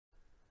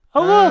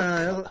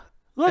Oh,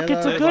 look,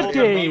 it's a good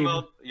game.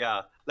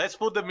 Yeah, let's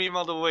put the meme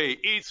out of the way.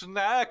 It's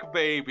Knack,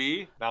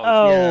 baby.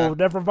 Oh,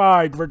 never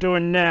mind. We're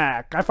doing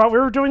Knack. I thought we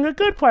were doing a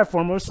good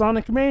platform with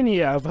Sonic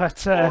Mania,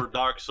 but or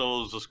Dark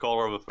Souls, the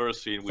Scholar of the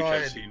First Scene, which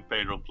I've seen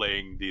Pedro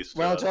playing this.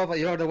 Well, Jova,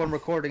 you're the one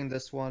recording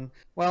this one.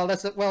 Well,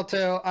 that's it. Well,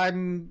 Teo,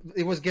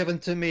 it was given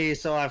to me,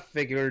 so I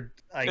figured.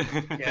 I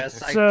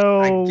guess.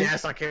 I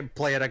guess I can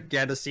play it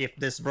again to see if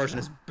this version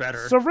is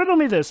better. So riddle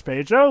me this,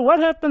 Pedro. What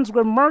happens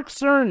when Mark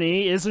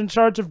Cerny is in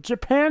charge of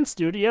Japan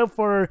Studio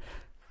for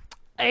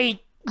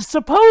a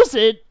supposed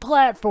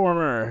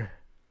platformer?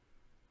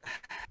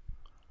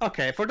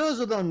 Okay, for those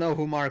who don't know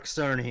who Mark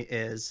Cerny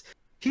is,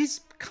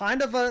 he's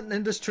kind of an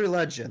industry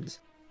legend.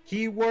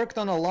 He worked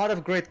on a lot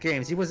of great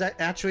games. He was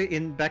actually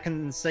back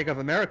in Sega of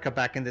America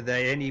back in the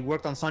day, and he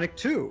worked on Sonic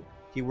 2.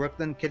 He worked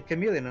on Kid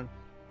Chameleon.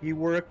 He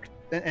worked,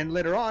 and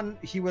later on,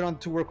 he went on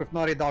to work with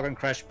Naughty Dog and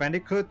Crash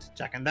Bandicoot,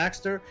 Jak and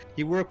Daxter.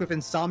 He worked with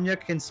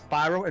Insomniac in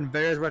Spyro and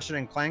various Ratchet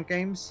and Clank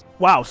games.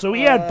 Wow, so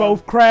he had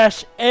both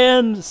Crash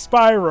and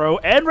Spyro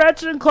and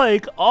Ratchet and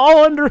Clank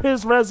all under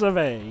his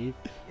resume.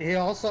 He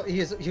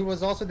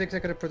was also the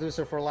executive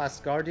producer for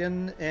Last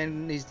Guardian,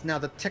 and he's now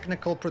the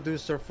technical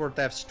producer for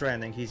Death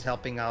Stranding. He's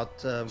helping out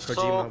Kojima.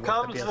 So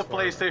comes the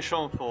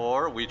PlayStation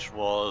 4, which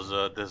was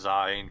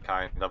designed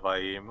kind of by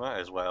him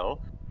as well.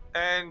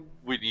 And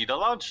we need a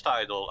launch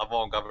title,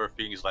 among other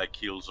things like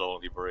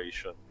Killzone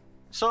Liberation.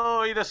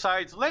 So he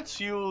decides, let's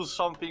use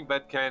something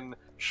that can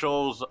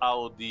shows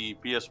how the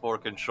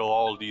PS4 can show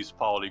all these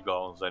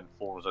polygons and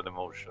forms and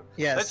emotion.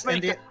 Yes, let's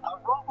make a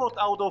robot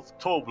out of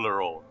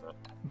Toblerone.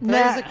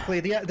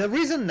 Basically, the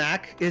reason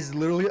Knack is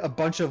literally a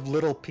bunch of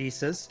little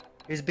pieces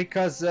is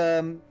because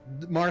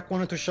Mark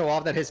wanted to show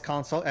off that his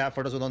console,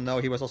 for those who don't know,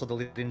 he was also the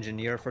lead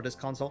engineer for this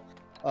console.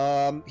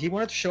 He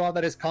wanted to show off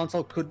that his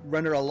console could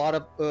render a lot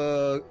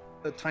of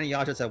tiny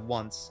objects at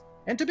once.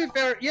 And to be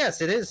fair,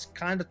 yes, it is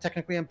kind of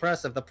technically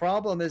impressive. The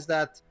problem is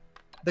that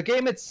the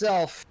game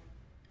itself,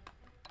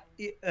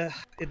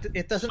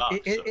 it doesn't,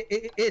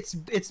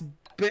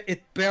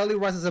 it barely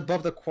rises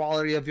above the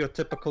quality of your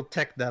typical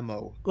tech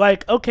demo.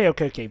 Like, okay,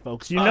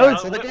 folks, you know.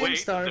 So the game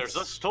starts. There's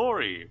a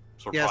story.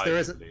 Yes, there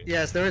is.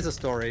 Yes, there is a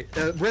story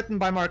written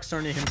by Mark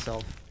Cerny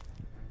himself.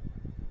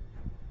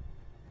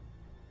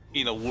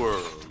 In a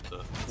world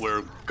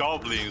where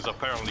goblins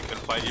apparently can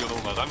fight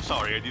humans. I'm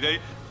sorry,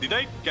 did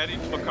I get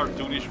into a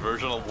cartoonish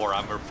version of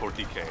Warhammer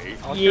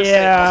 40k?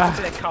 Yeah.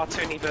 A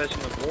cartoony version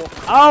of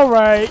Warhammer.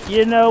 Alright,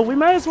 you know, we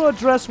might as well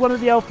address one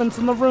of the elephants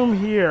in the room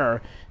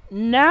here.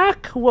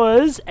 Knack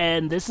was,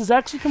 and this is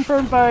actually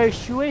confirmed by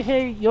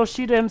Shueihei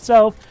Yoshida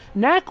himself,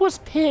 Knack was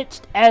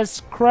pitched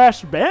as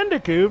Crash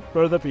Bandicoot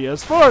for the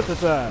PS4 at the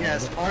time.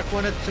 Yes, Mark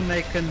wanted to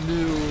make a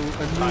new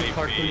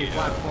cartoony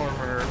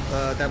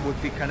platformer that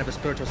would be kind of a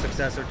spiritual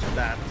successor to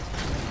that.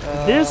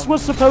 This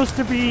was supposed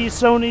to be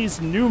Sony's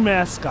new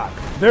mascot,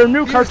 their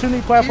new cartoony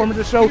platformer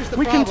to show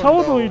we can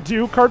totally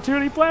do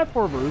cartoony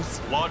platformers.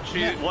 Watch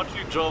you,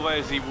 Jova,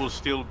 as he will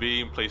still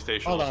be in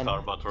PlayStation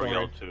Star Battle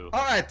Royale 2.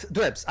 Alright,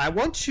 Dwibs, I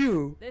want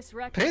you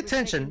pay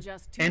attention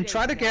and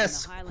try to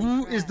guess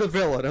who is the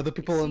villain of the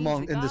people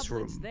in this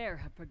room. There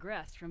have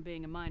progressed from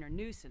being a minor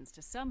nuisance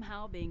to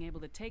somehow being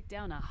able to take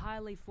down a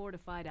highly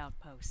fortified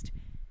outpost.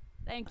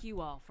 Thank you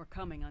all for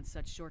coming on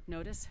such short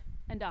notice.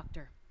 And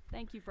Doctor,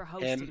 thank you for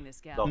hosting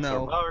this gathering.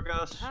 No.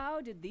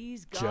 How did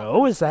these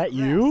Joe, is that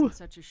you? In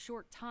such a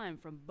short time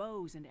from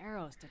bows and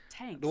arrows to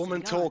tanks. The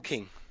woman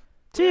talking.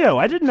 Tio,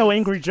 I didn't know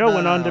Angry Joe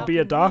went on to be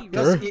a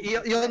doctor.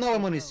 You'll know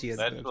him when you see it.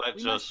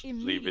 Let's just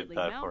leave it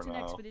that for now.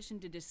 An expedition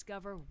to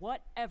discover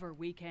whatever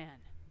we can.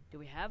 Do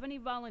we have any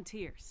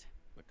volunteers?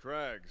 The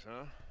Crags,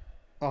 huh?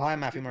 Oh, hi,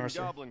 Matthew Mercer.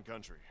 Goblin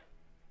country.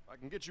 I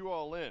can get you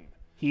all in.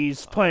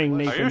 He's playing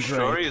Nathan Drake. Are you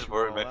sure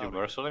he's Matthew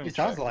Mercer? He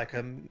sounds like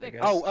him, I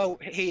guess. Oh,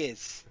 he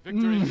is. I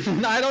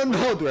don't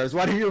know, Dwebs.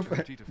 Why do you...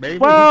 Maybe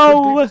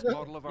well, he has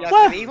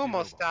an evil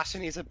mustache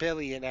and he's a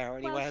billionaire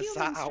and he wears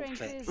that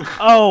outfit.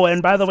 Oh,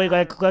 and by the way,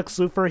 like Lex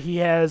Luthor, he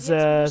has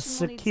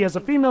a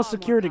female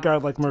security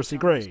guard like Mercy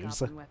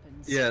Graves.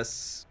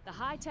 Yes. The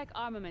high-tech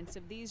armaments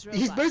of these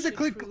robots he's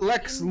basically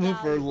Lex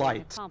Luthor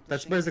light.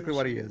 That's basically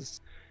what he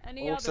is.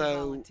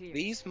 Also,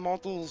 these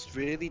models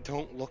really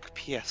don't look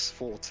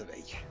PS4 to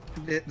me.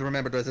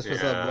 Remember, this was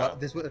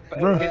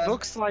it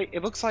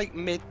looks like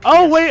mid.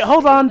 Oh wait,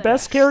 hold on.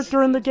 Best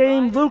character in the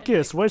game,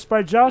 Lucas, voiced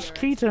by Josh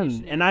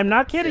Keaton, and I'm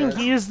not kidding.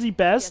 He is the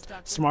best,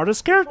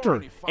 smartest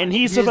character, and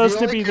he's supposed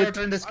to be the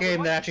character in this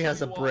game that actually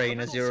has a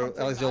brain, as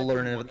you'll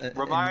learn in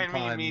Remind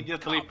me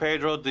immediately,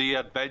 Pedro. The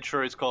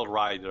adventure is called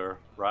Ryder,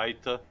 right?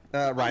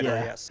 Ryder,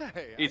 yes.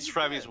 It's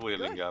Travis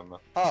Willingham.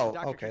 Oh,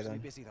 okay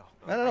then.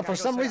 I don't know. For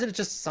some reason, it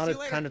just sounded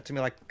kind of to me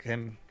like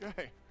him.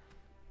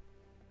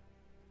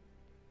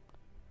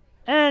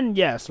 And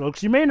yes,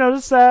 folks, you may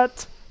notice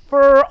that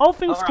for all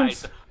things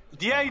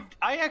I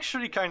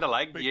actually kind of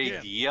like the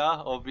idea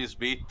of this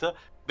bit.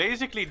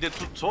 Basically, the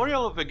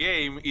tutorial of the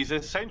game is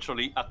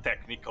essentially a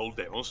technical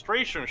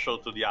demonstration show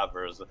to the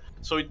others.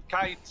 So it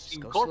kind of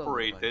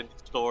incorporated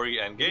story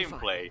and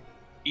gameplay.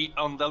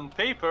 On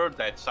paper,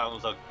 that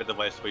sounds like the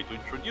best way to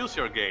introduce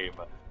your game.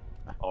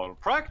 On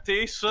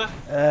practice,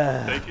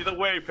 take it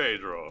away,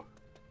 Pedro.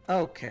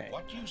 Okay.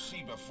 What you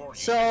see before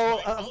So,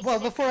 well,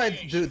 before I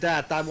do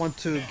that, I want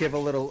to give a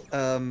little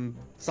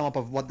sum up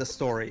of what the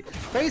story.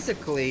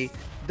 Basically,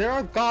 there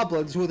are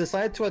goblins who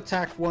decide to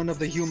attack one of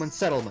the human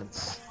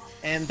settlements.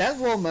 And that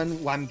woman,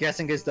 who I'm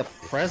guessing is the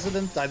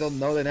president, I don't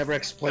know, they never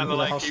explain who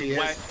the hell she is.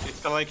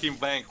 It's kind of like in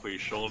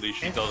Vanquish, only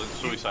she doesn't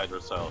suicide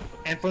herself.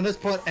 And from this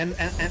point, and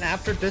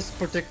after this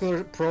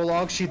particular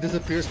prologue, she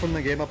disappears from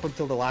the game up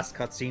until the last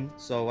cutscene,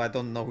 so I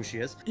don't know who she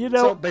is. You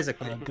know, so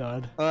basically, oh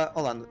god.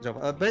 Hold on,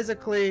 Joe.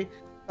 Basically,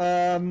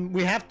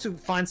 we have to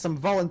find some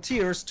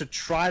volunteers to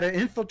try to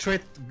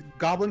infiltrate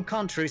Goblin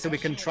country, so we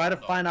can try to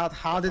find out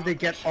how did they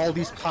get all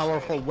these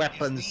powerful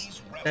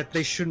weapons that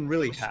they shouldn't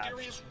really have.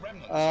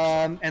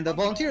 And the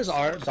volunteers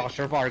are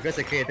Dr. Vargas,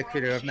 aka the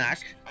creator of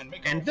Knack,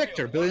 and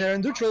Victor, billionaire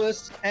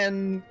industrialist,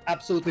 and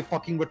absolutely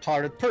fucking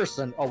retarded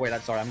person. Oh wait,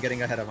 I'm sorry, I'm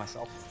getting ahead of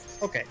myself.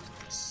 Okay,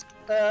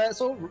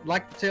 so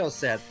like Teo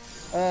said,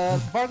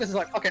 Vargas is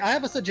like, okay, I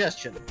have a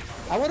suggestion.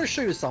 I want to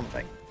show you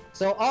something.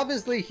 So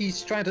obviously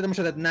he's trying to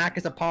demonstrate that Knack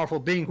is a powerful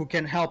being who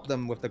can help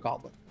them with the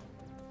goblin.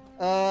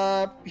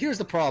 Here's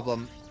the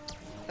problem.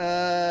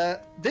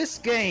 This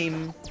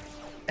game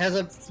has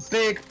a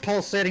big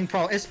pulsating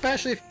problem,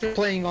 especially if you're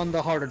playing on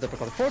the harder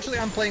difficulty. Fortunately,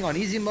 I'm playing on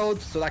easy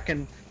mode, so that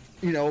can,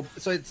 you know,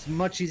 so it's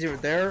much easier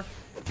there.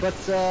 But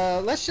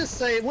let's just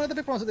say one of the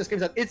big problems with this game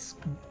is that it's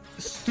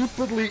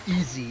stupidly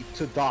easy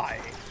to die.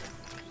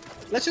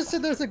 Let's just say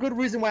there's a good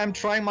reason why I'm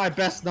trying my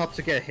best not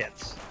to get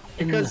hit.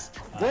 Because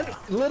when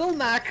little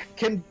Knack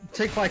can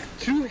take like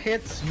 2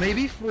 hits,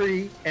 maybe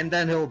 3, and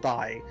then he'll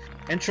die.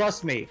 And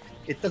trust me,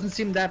 it doesn't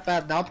seem that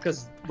bad now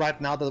because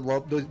right now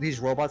these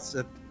robots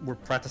that we're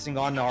practicing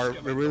on are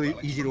really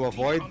easy to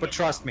avoid, but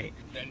trust me,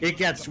 it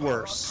gets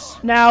worse.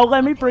 Now,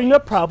 let me bring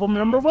up problem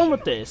number 1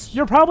 with this.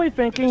 You're probably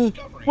thinking,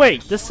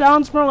 wait, this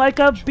sounds more like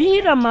a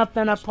beat-em-up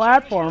than a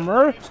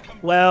platformer.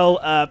 Well,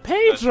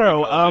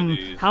 Pedro,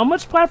 how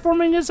much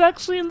platforming is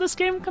actually in this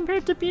game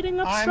compared to beating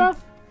up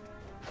stuff?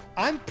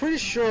 I'm pretty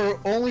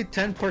sure only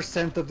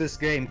 10% of this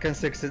game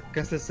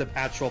consists of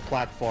actual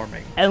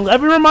platforming. And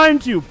let me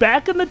remind you,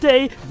 back in the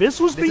day, this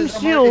was being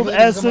hailed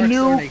as the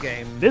new...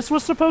 This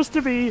was supposed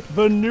to be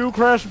the new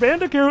Crash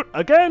Bandicoot.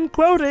 Again,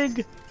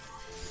 quoting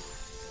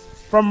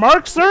from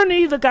Mark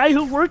Cerny, the guy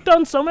who worked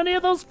on so many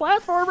of those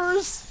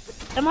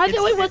platformers. Am I the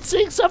only one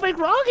seeing something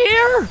wrong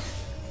here?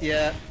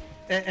 Yeah,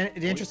 and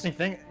the interesting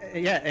thing...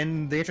 Yeah,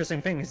 and the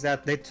interesting thing is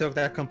that they took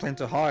that complaint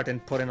to heart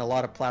and put in a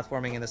lot of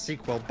platforming in the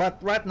sequel. But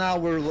right now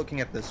we're looking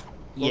at this.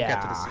 We'll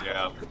get to the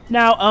sequel.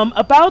 Now,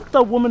 about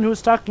the woman who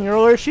was talking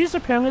earlier, she's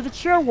apparently the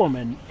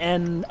chairwoman,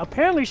 and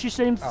apparently she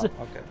seems,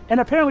 and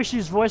apparently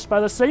she's voiced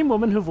by the same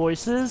woman who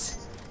voices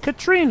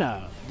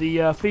Katrina,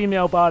 the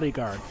female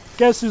bodyguard.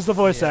 Guess who's the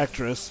voice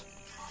actress?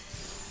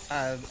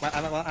 I'm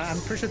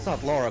pretty sure it's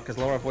not Laura, because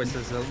Laura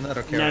voices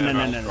another character.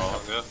 No.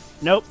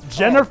 Nope,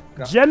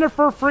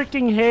 Jennifer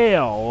freaking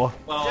Hale.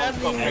 Well,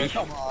 okay,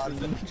 come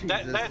on.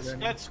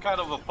 That's kind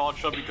of a pot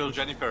shot because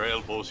Jennifer Hale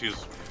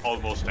voices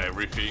almost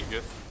everything.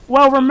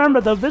 Well,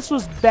 remember though, this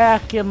was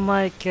back in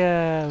like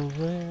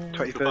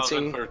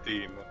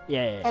 2013.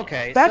 Yeah.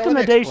 Okay. Back in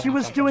the day, she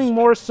was doing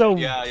more so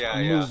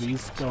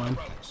movies. Go on.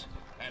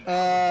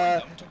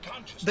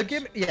 The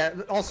game,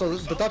 also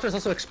the doctor is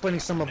also explaining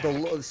some of the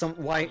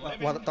what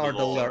are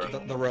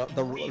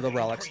the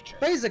relics.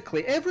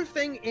 Basically,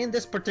 everything in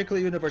this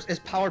particular universe is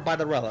powered by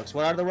the relics.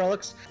 What are the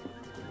relics?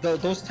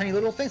 Those tiny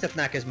little things that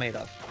Knack is made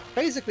of.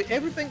 Basically,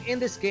 everything in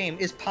this game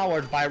is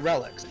powered by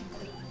relics.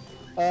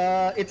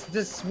 It's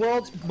this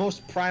world's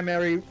most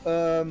primary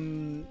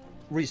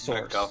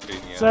resource.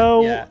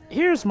 So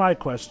here's my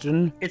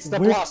question. It's the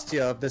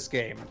Blastia of this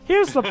game.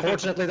 Here's the.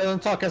 Fortunately, they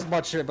don't talk as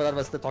much, but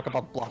otherwise they talk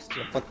about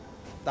Blastia. But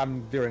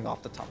I'm veering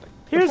off the topic.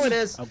 Here's the point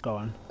is. Oh, go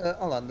on.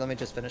 Hold on, let me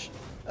just finish.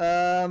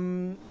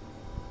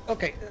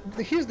 Okay,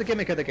 here's the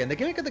gimmick of the game. The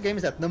gimmick of the game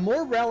is that the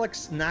more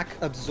relics Knack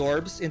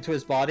absorbs into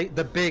his body,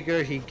 the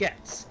bigger he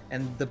gets,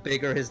 and the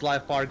bigger his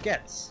life bar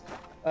gets,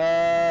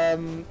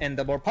 and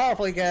the more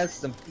powerful he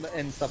gets,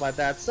 and stuff like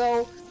that.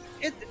 So.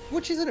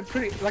 Which is a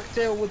pretty, like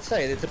Theo would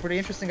say, it's a pretty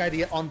interesting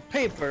idea on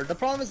paper. The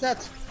problem is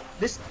that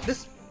this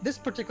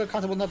particular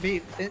concept will not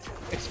be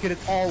executed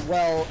all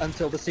well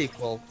until the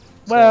sequel.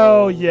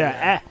 Well,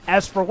 yeah.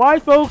 As for why,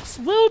 folks,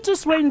 we'll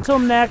just wait until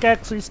Knack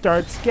actually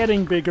starts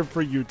getting bigger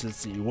for you to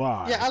see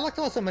why. Yeah, I'd like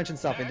to also mention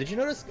something. Did you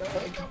notice,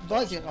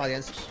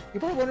 audience, you're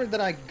probably wondering that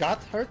I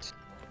got hurt?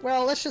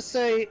 Well, let's just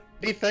say,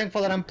 be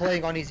thankful that I'm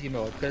playing on easy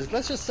mode, because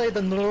let's just say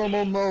the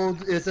normal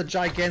mode is a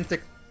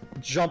gigantic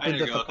jump in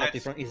difficulty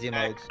from easy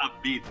mode. A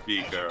bit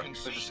bigger.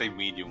 Let's just say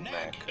medium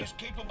Knack.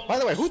 By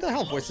the way, who the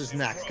hell voices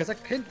Knack? Because I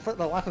couldn't for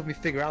the life of me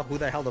figure out who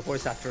the hell the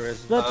voice actor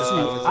is. Let's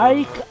see.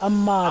 Ike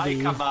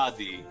Amadi.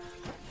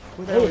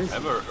 Who the hell is he?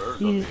 Never heard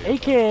He's of him.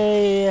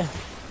 AKA...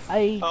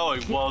 Oh,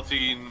 he was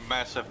in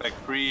Mass Effect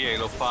 3,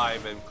 Halo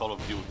 5, and Call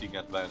of Duty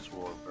Advanced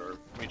Warfare.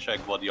 Let me check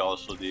what he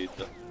also did.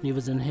 He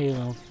was in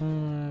Halo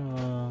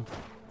 5.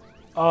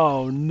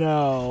 Oh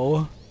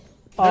no.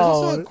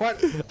 Oh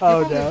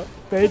no,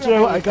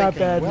 Pedro, I got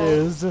bad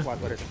news. What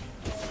is it?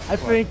 I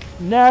think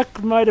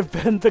Knack might have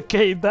been the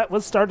game that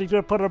was starting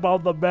to put him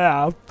on the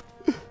map.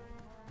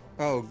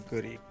 Oh,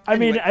 goody. I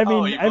mean,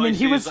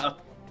 he was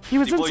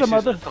in some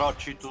other.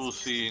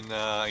 Atrocitus in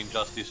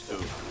Injustice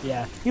 2.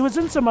 Yeah, he was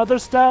in some other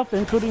stuff,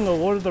 including a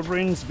Lord of the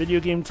Rings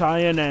video game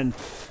tie-in and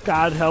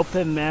God help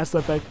him, Mass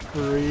Effect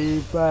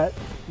 3. But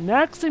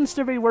Knack seems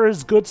to be where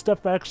his good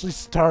stuff actually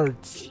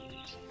starts.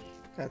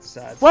 That's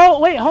sad. Well,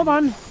 wait, hold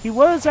on. He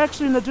was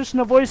actually an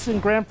additional voice in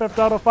Grand Theft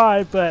Auto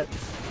 5, but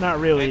not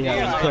really. And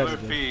here's another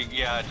thing,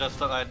 yeah,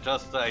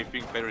 I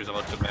think Pedro is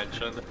about to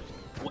mention.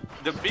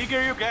 The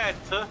bigger you get,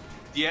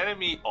 the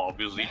enemy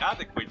obviously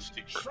adequates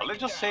to you. Let's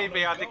just say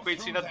they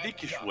adequates in a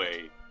dickish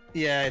way.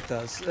 Yeah, it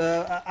does.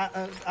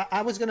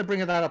 I was gonna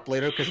bring that up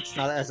later because it's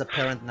not as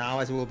apparent now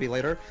as it will be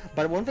later.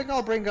 But one thing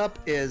I'll bring up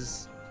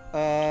is,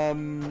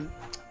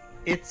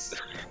 it's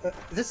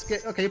this game.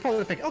 Okay, you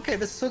probably think, okay,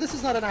 this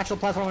is not an actual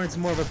platformer; it's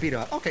more of a beat 'em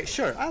up. Okay,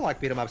 sure, I like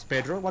beat 'em ups,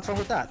 Pedro. What's wrong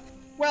with that?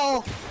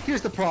 Well,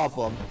 here's the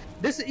problem.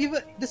 This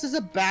is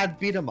a bad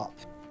beat 'em up.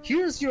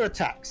 Here's your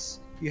attacks.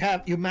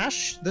 You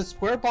mash the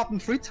square button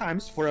 3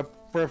 times for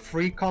a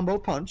free combo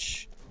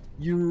punch.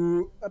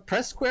 You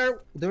press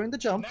square during the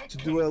jump to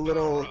do a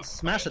little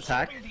smash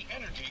attack,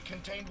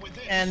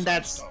 and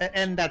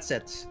that's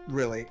it,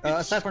 really.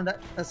 Aside from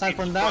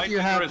that, you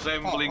have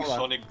resembling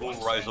Sonic Boom: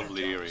 Rise of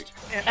Lyric.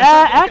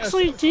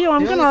 Actually, Gio,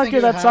 I'm gonna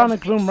argue that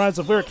Sonic Boom: Rise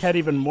of Lyric had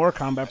even more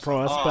combat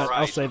prowess, but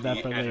I'll save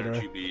that for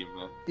later.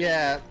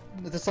 Yeah,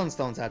 the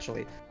Sunstones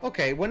actually.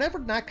 Okay, whenever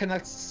Knack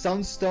connects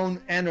Sunstone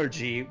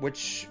energy,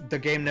 which the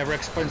game never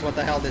explains what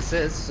the hell this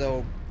is,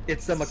 so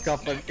it's the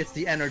MacGuffin, it's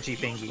the energy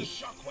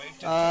thingy.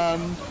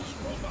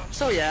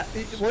 So yeah,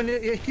 when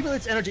it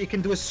accumulates energy, it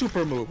can do a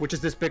super move, which is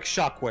this big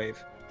shockwave.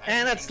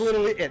 And that's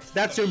literally it.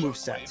 That's your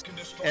moveset.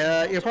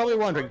 You're probably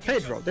wondering,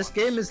 Pedro, this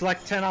game is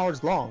like 10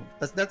 hours long.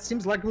 That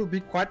seems like it will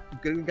be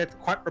get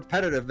quite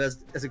repetitive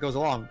as it goes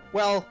along.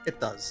 Well, it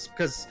does,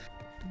 because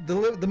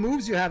the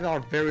moves you have are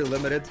very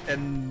limited,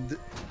 and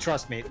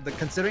trust me,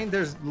 considering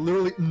there's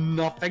literally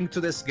nothing to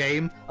this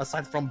game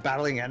aside from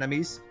battling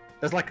enemies.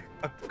 There's like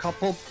a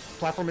couple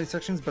platforming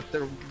sections, but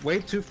they're way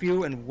too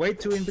few and way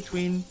too in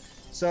between.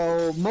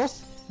 So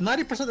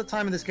 90% of the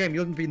time in this game,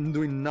 you'll be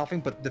doing nothing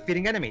but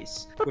defeating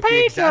enemies with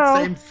the exact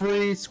same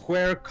free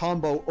square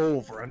combo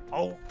over and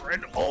over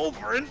and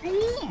over and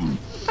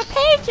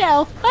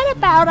Pedro, what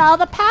about all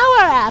the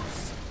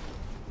power-ups?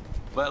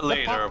 But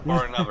later,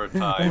 for another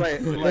time.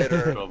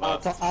 Later. I'll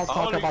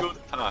talk about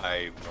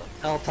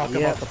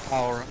the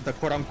power, the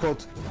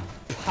quote-unquote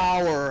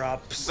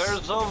power-ups.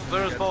 There's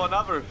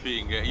another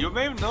thing. You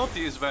may have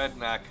noticed that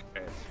Knack,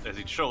 as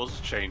it shows,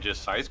 changes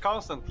size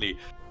constantly.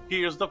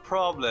 Here's the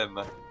problem.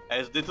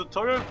 As the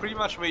tutorial pretty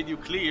much made you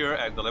clear,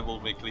 and the level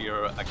will make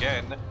clear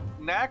again,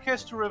 Knack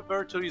has to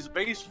revert to his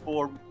base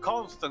form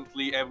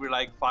constantly every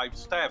like 5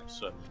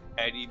 steps.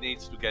 And he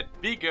needs to get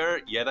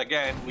bigger yet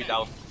again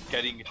without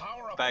getting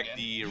back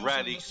the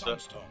relics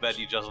that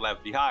he just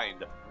left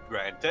behind.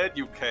 Granted,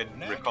 you can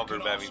recover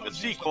them in the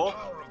sequel,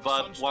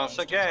 but once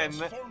again,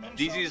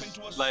 this is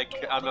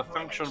like a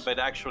function that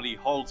actually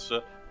halts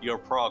your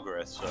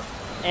progress.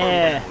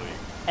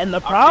 And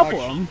the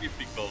problem...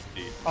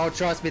 Oh,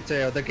 trust me,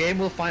 Teo, the game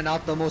will find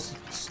out the most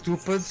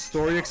stupid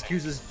story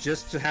excuses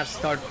just to have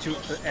start to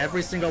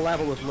every single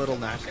level with Little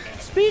Knack.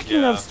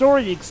 Speaking of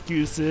story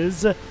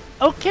excuses,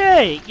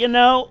 okay,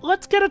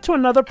 let's get into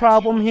another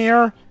problem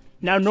here.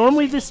 Now,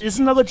 normally this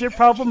isn't a legit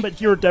problem, but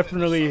here it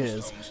definitely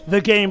is.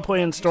 The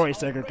gameplay and story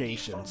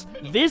segregations.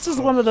 This is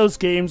one of those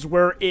games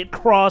where it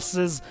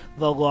crosses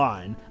the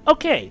line.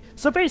 Okay,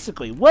 so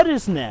basically, what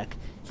is Knack?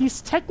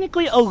 He's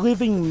technically a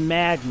living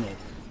magnet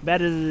that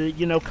is,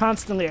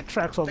 constantly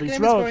attracts all these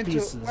relic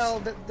pieces.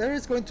 There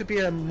is going to be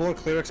a more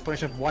clear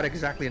explanation of what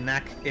exactly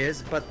Knack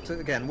is, but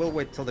again, we'll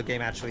wait till the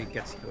game actually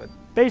gets to it.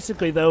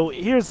 Basically, though,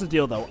 here's the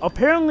deal, though.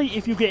 Apparently,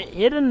 if you get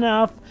hit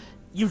enough,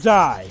 you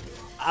die.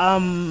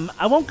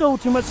 I won't go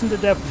too much into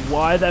depth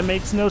why that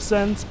makes no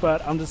sense,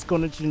 but I'm just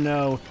going to let you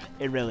know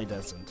it really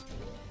doesn't.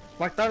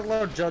 Like Dark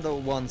Lord Judo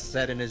once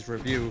said in his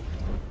review,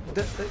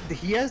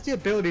 he has the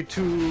ability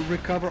to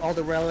recover all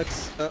the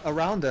relics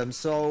around him,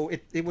 so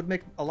it would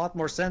make a lot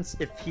more sense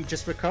if he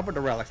just recovered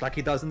the relics like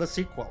he does in the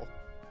sequel.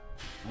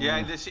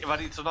 Yeah,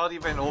 but it's not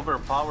even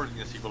overpowered in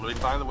the sequel. We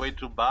find a way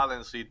to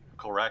balance it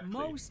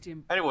correctly.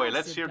 Anyway,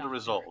 let's hear the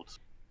results.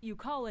 You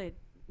call it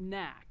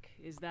Knack,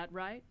 is that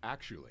right?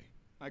 Actually,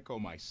 I call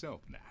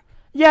myself Knack.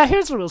 Yeah,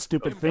 here's a real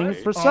stupid thing.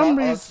 For some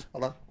reason...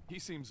 He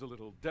seems a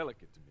little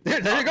delicate to me.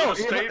 There you go.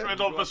 Statement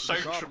of the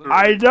century.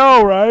 I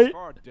know, right?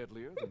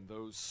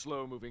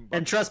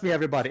 And trust me,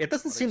 everybody, it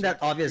doesn't seem that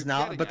obvious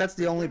now, but that's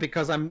the only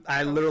because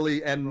I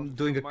literally am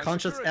doing a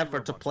conscious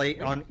effort to play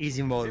on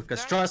easy mode.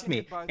 Because trust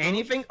me,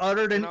 anything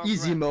other than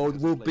easy mode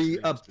will be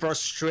a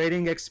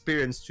frustrating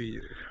experience to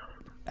you.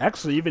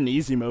 Actually, even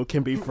easy mode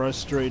can be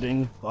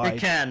frustrating. It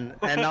can,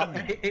 and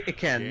it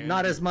can.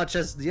 Not as much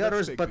as the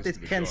others, but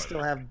it can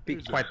still be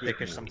quite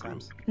dickish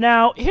sometimes.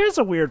 Now, here's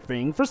a weird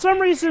thing. For some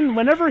reason,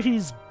 whenever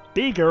he's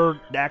bigger,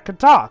 Knack can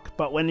talk.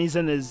 But when he's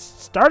in his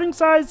starting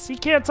size, he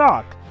can't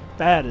talk.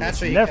 That is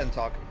Actually, he can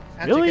talk.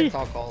 Really? He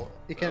can talk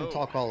He can Oh.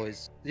 talk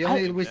always. The Knack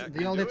the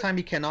can only do it? time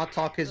he cannot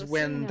talk is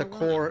when the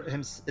core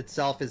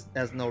itself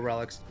has no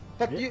relics.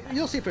 But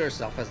you'll see for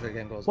yourself as the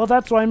game goes Well, on.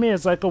 that's what I mean.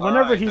 It's like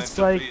whenever Alright, he's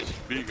then like, these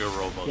bigger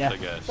robots, Yeah. I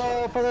guess.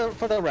 So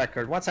for the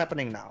record, what's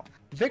happening now?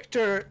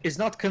 Victor is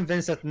not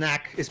convinced that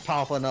Knack is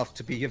powerful enough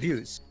to be of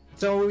use.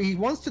 So he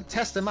wants to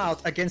test him out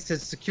against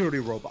his security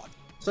robot.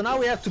 So now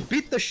we have to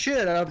beat the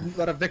shit out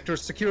of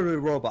Victor's security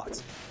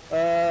robots.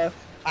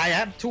 I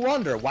have to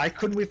wonder, why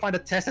couldn't we find a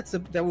test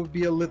that would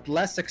be a little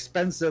less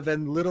expensive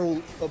and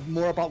little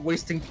more about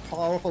wasting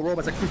powerful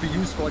robots that could be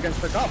useful against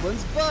the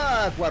goblins?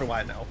 But what do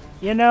I know?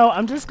 you know,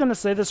 I'm just gonna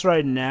say this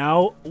right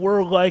now.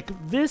 We're like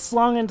this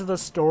long into the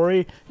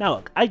story. Now,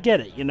 look, I get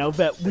it, you know,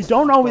 that we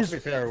don't Well, always. to be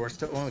fair, we're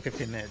still only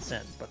 15 minutes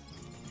in, but...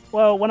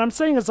 Well, what I'm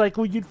saying is, like,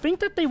 well, you'd think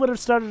that they would have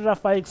started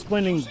off by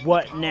explaining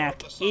what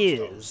Knack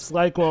is.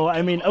 Like, well,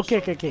 I mean,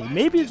 okay,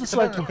 maybe it's just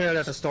like, Compare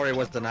that the story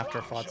was an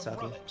afterthought,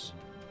 sadly.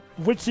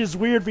 which is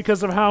weird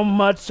because of how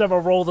much of a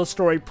role the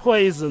story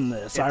plays in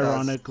this, It does.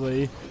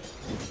 ironically.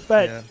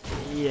 But, Yeah.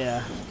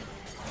 yeah.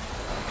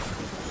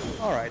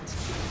 Alright.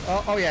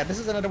 Oh yeah, this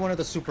is another one of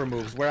the super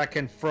moves, where I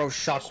can throw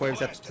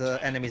shockwaves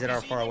at enemies that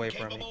are far away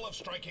from me.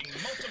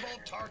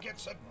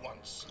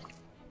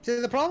 See,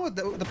 the problem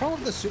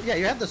with yeah,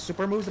 you have the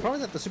super moves. The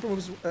problem is that the super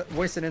moves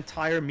waste an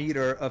entire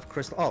meter of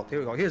crystal. Oh, here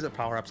we go. Here's the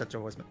power-ups that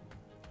Joe was.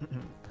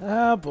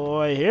 Oh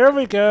boy, here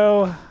we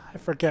go. I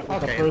forget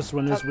what the Okay. first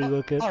one is we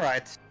look at.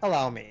 Alright,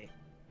 allow me.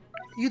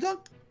 You don't...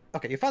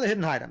 Okay, you found a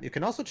hidden item. You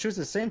can also choose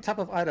the same type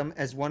of item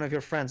as one of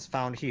your friends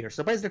found here.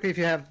 So basically, if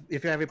you have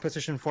a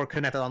position for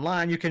connected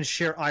online, you can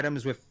share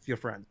items with your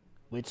friend.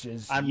 Which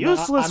is I'm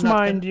useless, not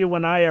mind you,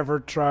 when I ever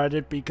tried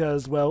it,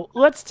 because, well,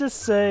 let's just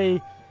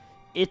say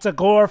it's a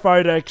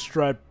glorified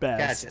extra at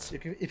best.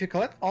 Gadgets. If you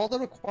collect all the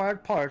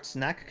required parts,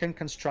 Knack can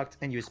construct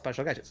and use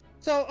special gadgets.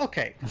 So,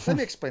 okay, let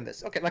me explain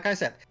this. Okay, like I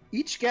said,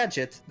 each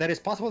gadget that is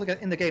possible to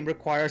get in the game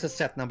requires a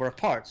set number of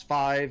parts.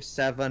 5,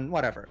 7,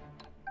 whatever.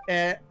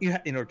 In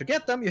order to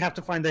get them, you have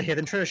to find the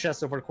hidden treasure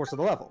chests over the course of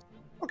the level.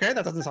 Okay,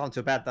 that doesn't sound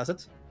too bad, does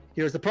it?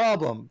 Here's the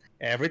problem.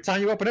 Every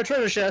time you open a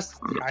treasure chest,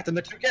 the item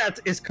that you get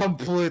is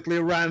completely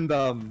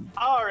random.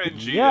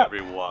 RNG, Yep.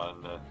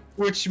 everyone.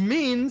 Which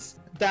means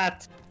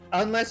that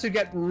unless you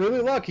get really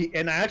lucky,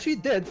 and I actually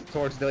did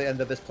towards the end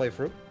of this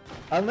playthrough,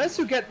 unless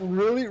you get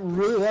really,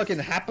 really lucky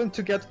and happen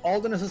to get all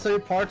the necessary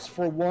parts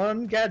for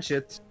one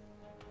gadget,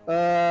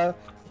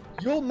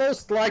 you'll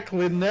most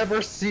likely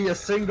never see a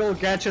single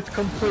gadget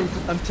complete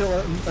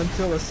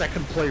until a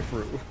second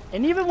playthrough.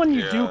 And even when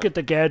you do Yeah. get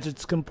the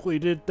gadgets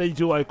completed, they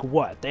do like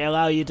what? They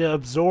allow you to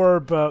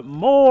absorb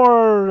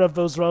more of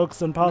those relics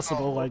than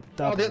possible, like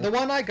Oh, double. the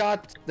one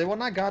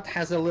I got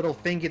has a little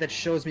thingy that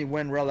shows me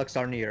when relics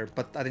are near,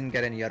 but I didn't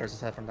get any others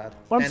aside from that.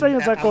 What I'm And saying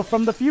is, like, I- well,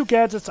 from the few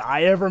gadgets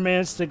I ever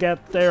managed to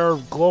get, they're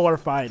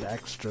glorified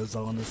extras,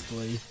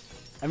 honestly.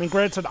 I mean,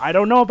 granted, I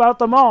don't know about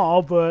them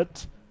all,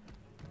 but...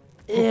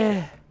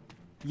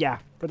 Yeah,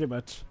 pretty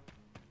much.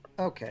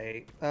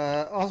 Okay.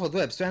 Also,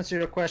 Dwebs, to answer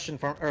your question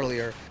from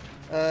earlier,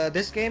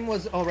 this game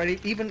was already,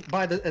 even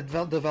by the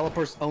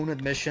developer's own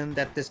admission,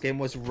 that this game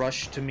was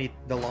rushed to meet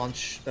the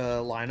launch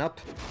lineup.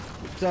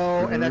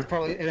 So, and that's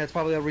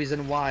probably a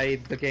reason why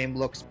the game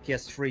looks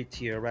PS3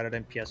 tier rather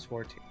than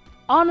PS4 tier.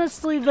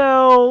 Honestly,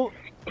 though,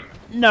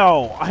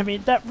 no. I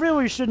mean, that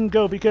really shouldn't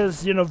go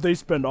because, you know, they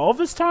spend all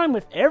this time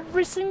with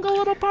every single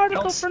little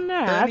particle for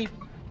Knack.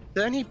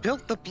 Then he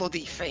built the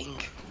bloody thing.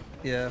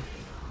 Yeah.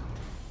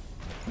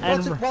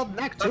 And Well,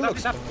 Knack 2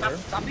 looks similar.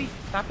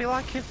 That'd be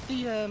like if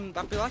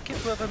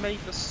whoever made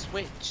the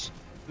Switch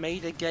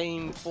made a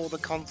game for the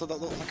console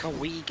that looked like a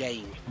Wii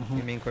game.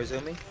 You mean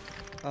Koizumi?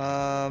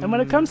 And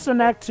when it comes to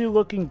Knack 2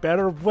 looking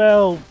better,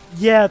 well,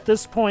 yeah, at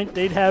this point,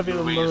 they'd have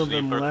even a Doing little bit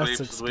sleeper less clips,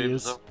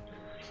 excuse.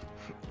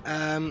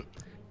 Dwebs.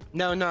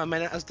 No, I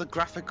mean it as the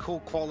graphical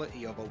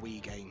quality of a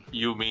Wii game.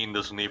 You mean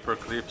the sniper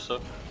clips?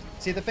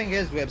 See, the thing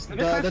is, Dwebs,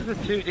 That's the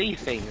 2D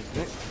thing,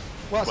 isn't it?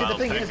 well, see, Well,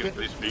 the thing is,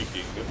 technically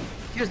speaking.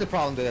 here's the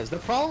problem with this. The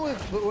problem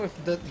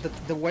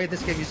with the way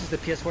this game uses the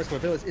PS4's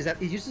capabilities is that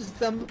it uses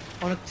them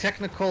on a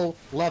technical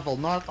level,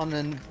 not on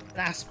an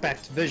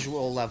aspect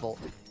visual level.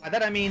 By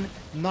that I mean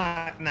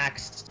not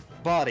Knack's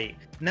body.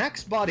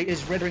 Knack's body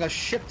is rendering a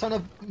shit ton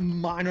of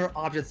minor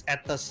objects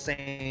at the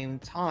same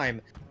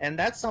time, and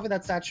that's something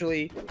that's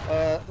actually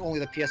only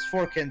the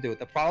PS4 can do.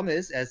 The problem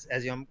is,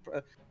 as you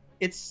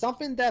it's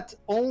something that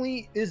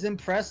only is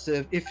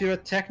impressive if you're a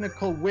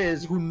technical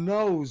whiz who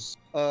knows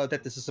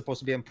that this is supposed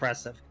to be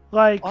impressive.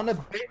 Like, On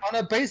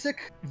a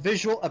basic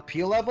visual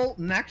appeal level,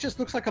 Knack just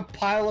looks like a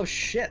pile of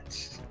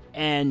shit.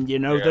 and, you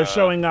know, Yeah. they're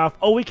showing off,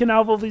 oh, we can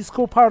have all these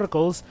cool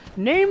particles.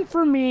 Name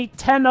for me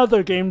 10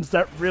 other games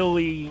that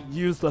really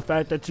use the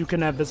fact that you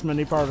can have this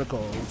many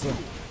particles.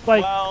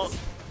 Like, Well,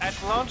 at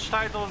launch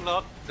title,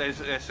 not as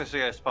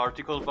SSAS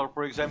particles, but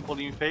for example,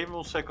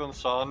 Infamous Second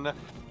Son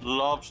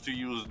loves to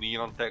use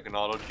neon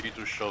technology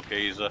to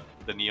showcase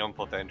the neon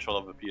potential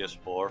of the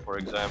PS4, for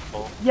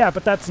example. yeah,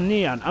 but that's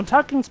Neon. I'm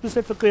talking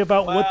specifically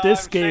about what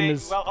this I'm game saying,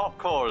 is. Well, of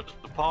course,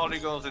 the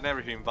polygons and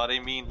everything, but I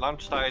mean,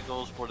 launch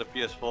titles for the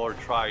PS4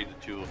 tried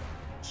to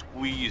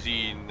squeeze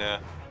in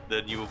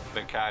the new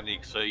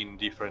mechanics in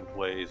different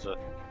ways.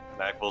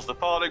 Knack was the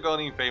polygon,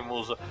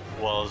 Infamous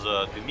was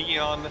the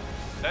neon,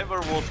 then there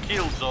was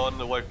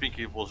Killzone, where I think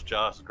it was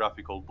just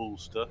graphical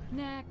boost.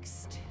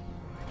 Next.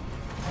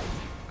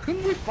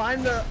 Couldn't we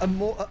find a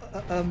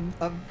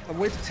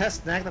way to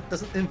test Knack that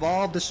doesn't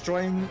involve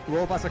destroying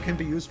robots that can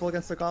be useful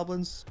against the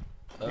goblins?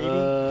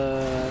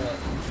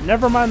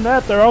 Never mind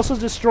that. They're also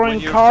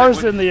destroying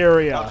cars in the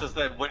area. Not just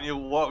that, when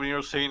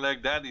you're saying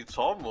like that, it's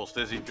almost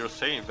as if you're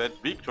saying that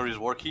Victor is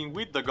working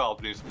with the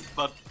goblins,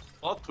 but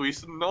plot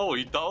twist, no,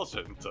 he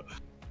doesn't.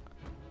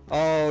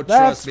 Oh,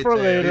 that's trust me, for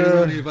Tay,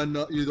 later.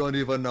 You don't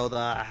even know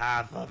the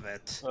half of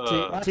it.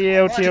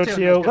 T.O.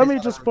 Let me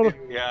just put.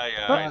 Yeah,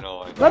 I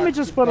know. Let me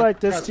just put it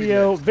like this,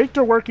 T.O.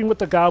 Victor working with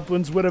the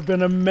goblins would have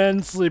been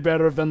immensely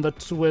better than the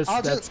twist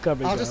that's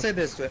coming. I'll just say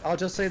this to it.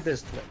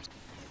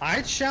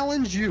 I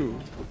challenge you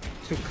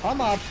to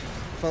come up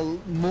with a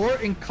more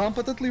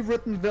incompetently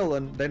written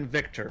villain than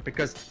Victor,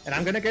 and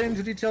I'm gonna get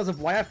into details of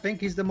why I think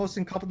he's the most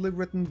incompetently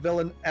written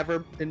villain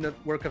ever in the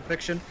work of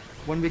fiction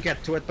when we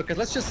get to it, because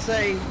let's just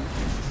say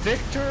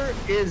Victor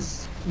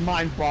is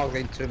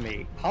mind-boggling to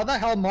me. How the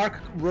hell Mark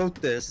wrote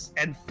this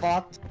and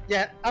thought,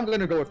 yeah, I'm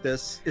gonna go with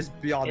this, is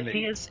beyond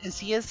me. Is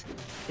he as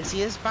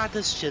bad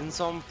as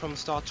Shinzon from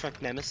Star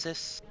Trek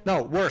Nemesis?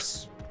 No,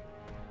 worse.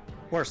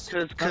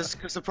 Because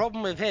the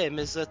problem with him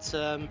is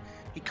that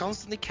he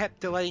constantly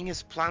kept delaying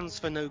his plans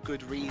for no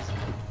good reason.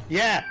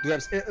 Yeah,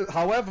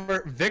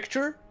 however,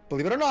 Victor,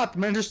 believe it or not,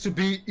 manages to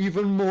be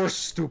even more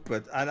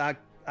stupid, and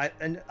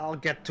I'll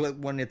get to it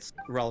when it's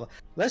relevant.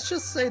 Let's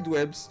just say,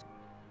 Dwibs,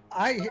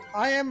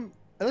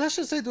 let's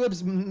just say,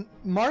 Dwibs,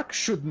 Mark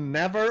should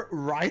never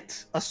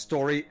write a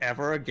story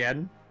ever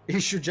again. He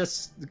should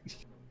just,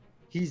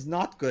 he's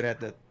not good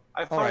at it.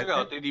 I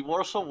forgot, did he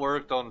also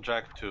worked on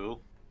Jack 2?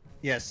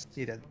 Yes,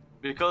 he did.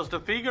 Because the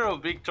figure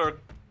of Victor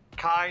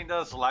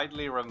kinda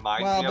slightly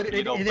reminds me of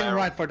he didn't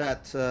write for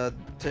that. He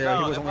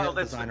was only a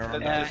designer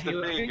on that. I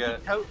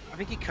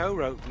think he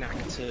co-wrote Knack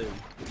 2.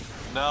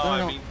 No,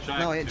 I mean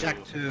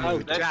Jack 2. Oh,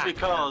 that's Jack.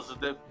 Because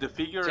the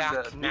figure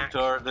that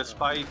Victor,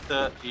 despite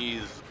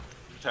his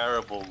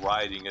terrible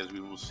writing, as we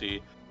will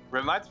see,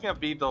 reminds me a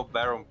bit of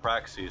Baron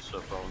Praxis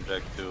from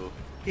Jack 2.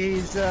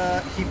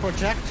 For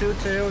Jack 2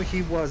 too,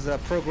 he was a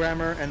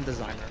programmer and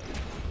designer.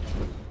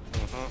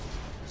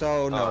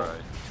 So no. All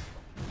right.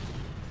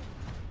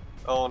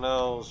 Oh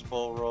no,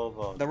 small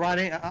robot. The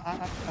writing,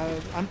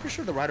 I'm pretty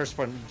sure the writers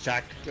for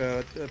Jack,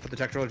 for the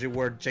Jack trilogy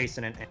were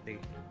Jason and Andy.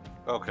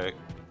 Okay.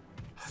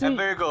 And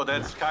there you go,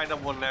 that's kind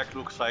of what Knack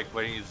looks like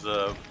when he's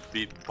a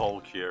bit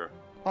bulkier.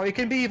 Oh, it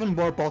can be even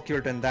more bulkier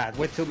than that.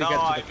 Wait till we get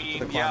to the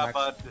climax. Yeah,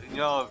 but, you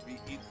know,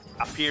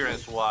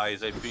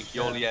 appearance-wise, I think he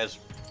only has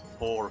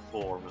 4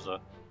 forms.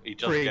 He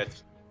just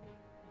gets...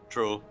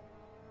 True.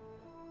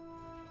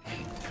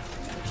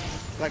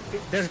 Like,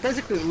 there's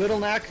basically Little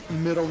Knack,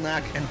 Middle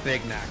Knack, and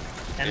Big Knack.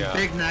 And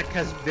Big Knack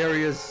has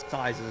various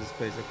sizes,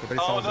 basically. But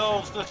it's no,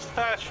 it's the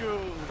statue!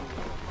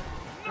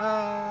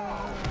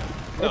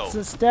 It's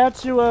a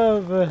statue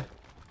of...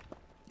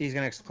 He's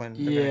gonna explain.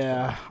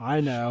 Yeah, I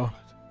know.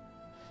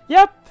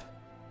 Yep!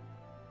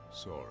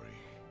 Sorry.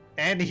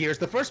 And here's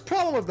the first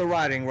problem with the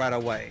writing right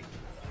away.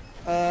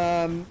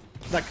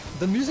 Like,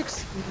 the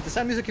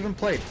sound music even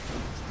played.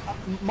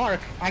 Mark,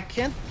 I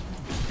can't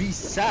be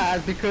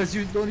sad because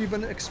you don't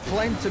even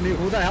explain to me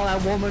who the hell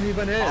that woman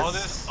even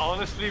is.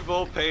 Honestly,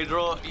 though,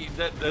 Pedro,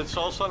 that's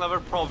also another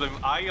problem.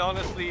 I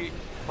honestly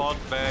thought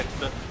that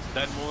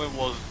that moment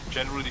was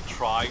generally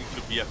trying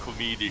to be a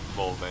comedic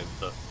moment.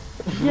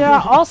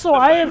 Yeah, also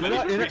I have...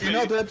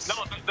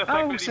 So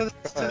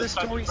the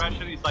story's...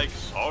 is like,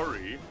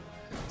 sorry.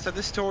 So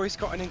the story's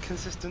got an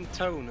inconsistent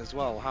tone as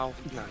well, how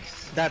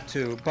nice. That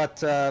too,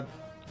 but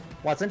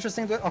what's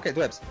interesting... Okay,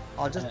 Dwebs,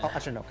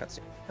 actually no, cutscene.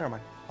 Never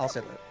mind, I'll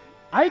say that.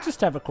 I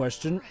just have a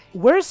question.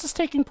 Where is this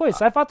taking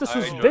place? I thought this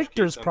was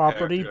Victor's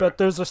property, but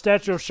there's a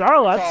statue of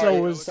Charlotte,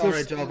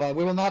 Sorry, Jova.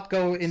 We will not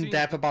go in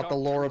depth about the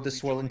lore of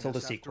this world until the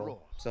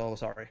sequel. So,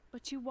 sorry.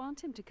 But you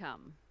want him to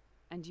come,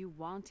 and you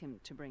want him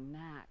to bring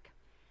Knack.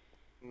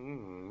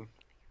 Hey,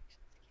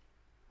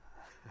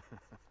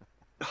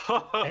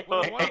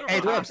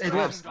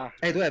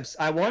 Dwebs,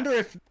 I wonder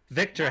if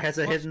Victor has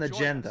a hidden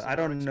agenda. I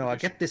don't know. I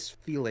get this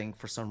feeling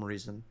for some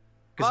reason.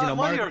 Because, you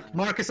know,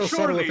 Mark is so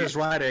subtle with his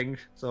writing,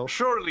 so...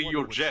 Surely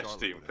you're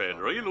jesting,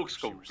 Pedro. He looks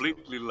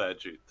completely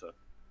legit.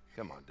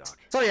 Come on, Doc.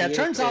 So yeah, it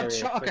turns out...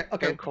 Charlotte,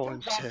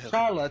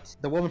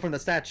 the woman from the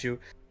statue,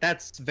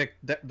 that's the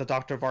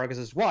Dr.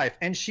 Vargas's wife,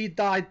 and she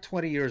died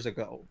 20 years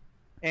ago.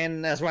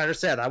 And as Ryder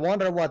said, I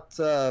wonder what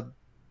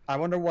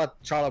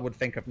Charlotte would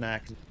think of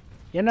Knack.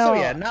 You know... So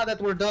yeah, now that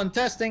we're done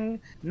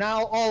testing,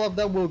 now all of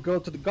them will go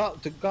to the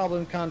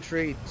Goblin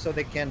Country so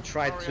they can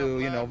try to,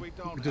 you know,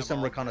 do some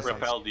reconnaissance.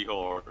 Repel the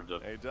horde.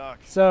 Hey, Doc.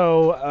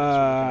 So,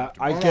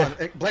 I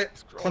get...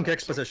 Clunky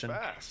exposition.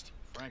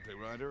 Frankly,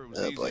 Ryder, it was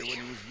easier when he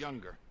was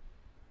younger.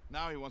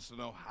 Now he wants to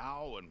know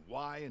how and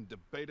why and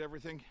debate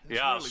everything. It's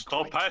really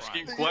stop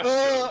asking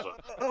questions.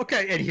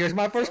 Okay, and here's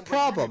my first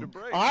problem.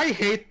 I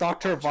hate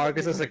Dr.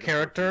 Vargas as a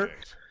character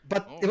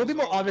but it will be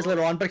more obvious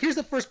later on. But here's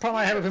the first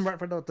problem I have with him right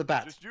from the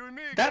bat. Just you and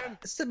me again.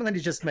 That statement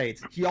he just made.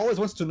 He always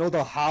wants to know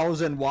the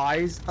hows and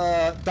whys.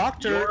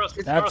 Doctor.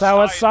 That's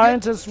how a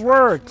scientist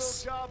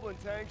works. No goblin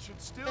tank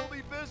should still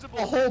be visible.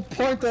 The whole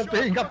point of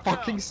being a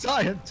fucking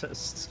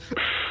scientist.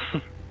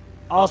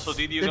 Also,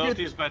 did you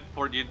notice that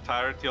for the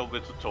entirety of the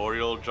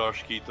tutorial,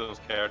 Josh Keaton's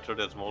character,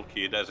 that small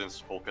kid, hasn't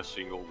spoke a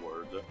single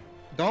word?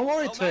 Don't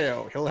worry,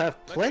 Theo. He'll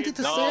have plenty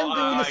to say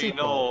during the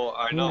sequel.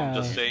 I know. I'm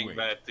just saying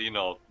that, you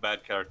know,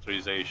 bad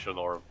characterization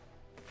or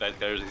bad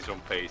characterization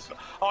pace.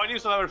 Oh, and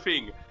here's another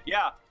thing.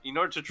 Yeah, in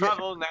order to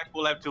travel, Knack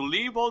will have to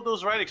leave all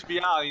those relics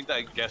behind,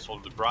 I guess,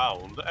 on the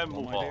ground and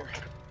move on.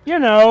 You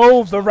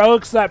know, the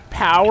relics that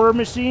power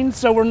machines,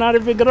 so we're not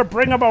even gonna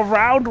bring them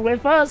around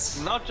with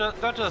us. Not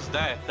just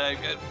that.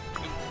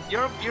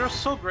 You're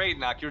so great,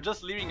 Knack. You're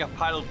just leaving a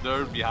pile of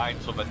dirt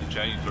behind so that the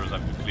janitors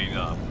have to clean it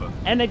up.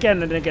 And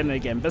again and again and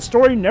again, the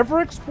story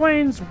never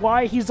explains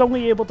why he's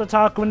only able to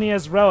talk when he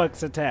has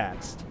relics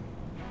attached.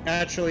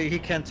 Actually, he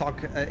can't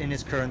talk in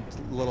his current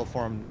little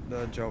form,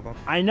 Jova.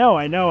 I know.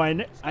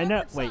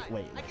 Wait,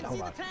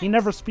 hold on. He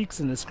never speaks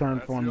in his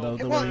current form, though,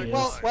 the way he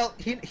is. Well,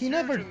 he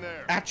never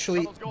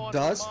actually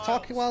does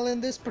talk while in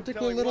this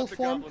particular little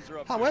form.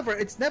 However,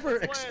 it's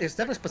never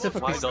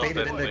specifically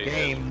stated in the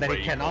game that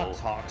he cannot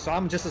talk. So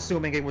I'm just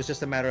assuming it was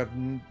just a matter of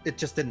it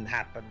just didn't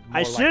happen.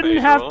 I shouldn't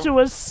have to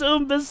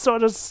assume this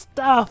sort of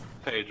stuff.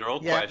 Pedro,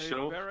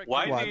 question.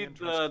 Why did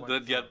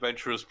the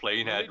adventurous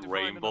plane had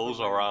rainbows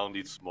around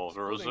its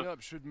motors?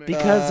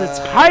 Because it's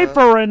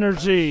hyper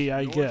energy,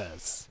 I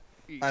guess.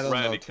 I don't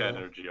Relic know.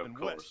 energy, of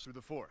course. Through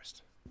the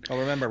forest. Oh,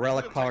 remember,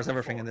 relic powers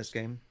everything in this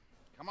game.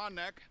 Come on,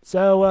 Nick.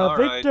 So,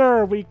 Victor,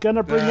 are we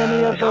gonna bring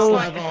any of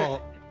those?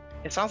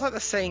 It sounds like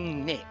they're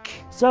saying Nick.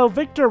 So,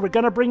 Victor, we're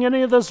gonna bring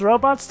any of those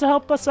robots to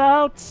help us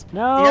out?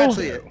 No.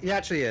 He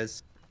actually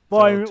is.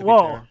 Well,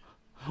 well,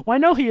 I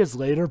know he is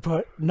later,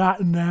 but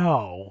not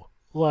now.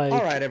 Like...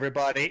 All right,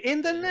 everybody.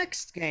 In the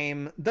next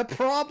game, the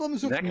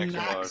problems with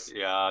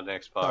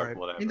next part,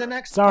 whatever. In the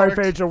next Sorry,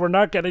 part, Pedro, we're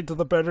not getting to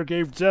the better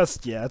game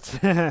just yet.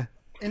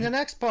 In the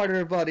next part,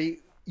 everybody,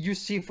 you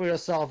see for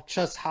yourself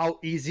just how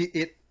easy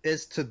it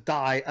is to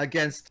die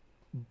against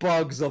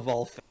bugs of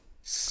all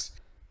things.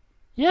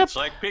 Yep. It's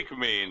like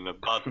Pikmin,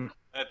 but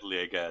deadly,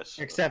 I guess.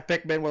 Except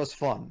Pikmin was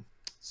fun.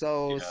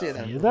 So, see you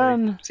then. See you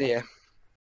then. See ya.